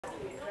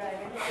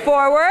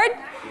Forward.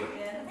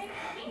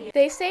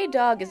 They say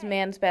dog is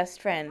man's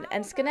best friend,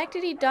 and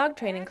Schenectady Dog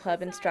Training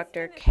Club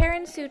instructor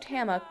Karen Sue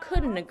Tama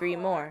couldn't agree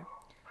more.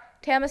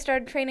 Tama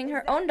started training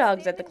her own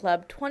dogs at the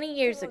club 20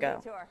 years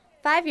ago.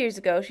 5 years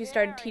ago, she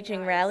started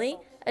teaching rally,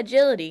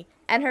 agility,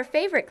 and her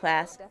favorite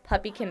class,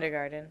 puppy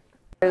kindergarten.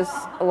 There's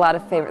a lot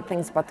of favorite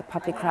things about the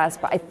puppy class,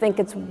 but I think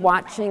it's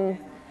watching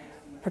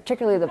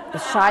particularly the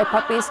shy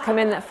puppies come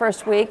in that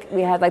first week.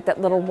 We had like that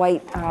little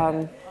white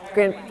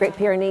Great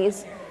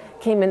Pyrenees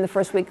came in the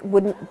first week,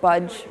 wouldn't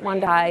budge, one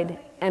died,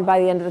 and by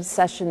the end of the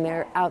session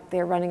they're out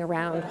there running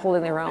around,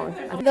 holding their own.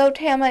 Though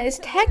Tama is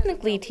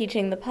technically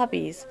teaching the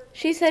puppies,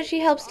 she says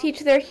she helps teach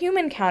their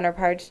human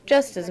counterparts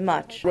just as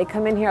much. They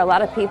come in here, a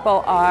lot of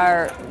people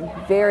are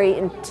very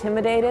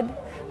intimidated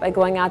by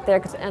going out there,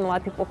 and a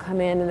lot of people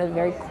come in and they're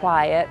very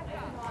quiet,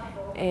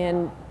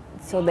 and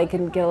so they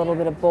can get a little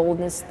bit of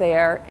boldness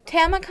there.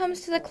 Tama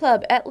comes to the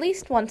club at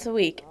least once a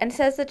week and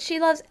says that she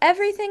loves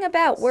everything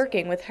about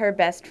working with her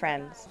best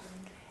friends.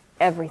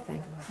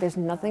 Everything. There's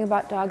nothing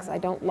about dogs I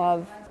don't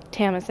love.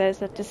 Tama says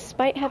that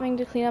despite having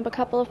to clean up a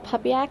couple of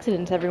puppy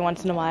accidents every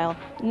once in a while,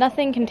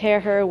 nothing can tear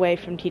her away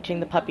from teaching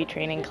the puppy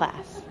training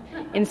class.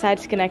 Inside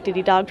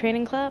Schenectady Dog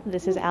Training Club,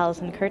 this is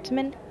Alison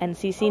Kurtzman,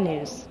 NCC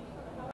News.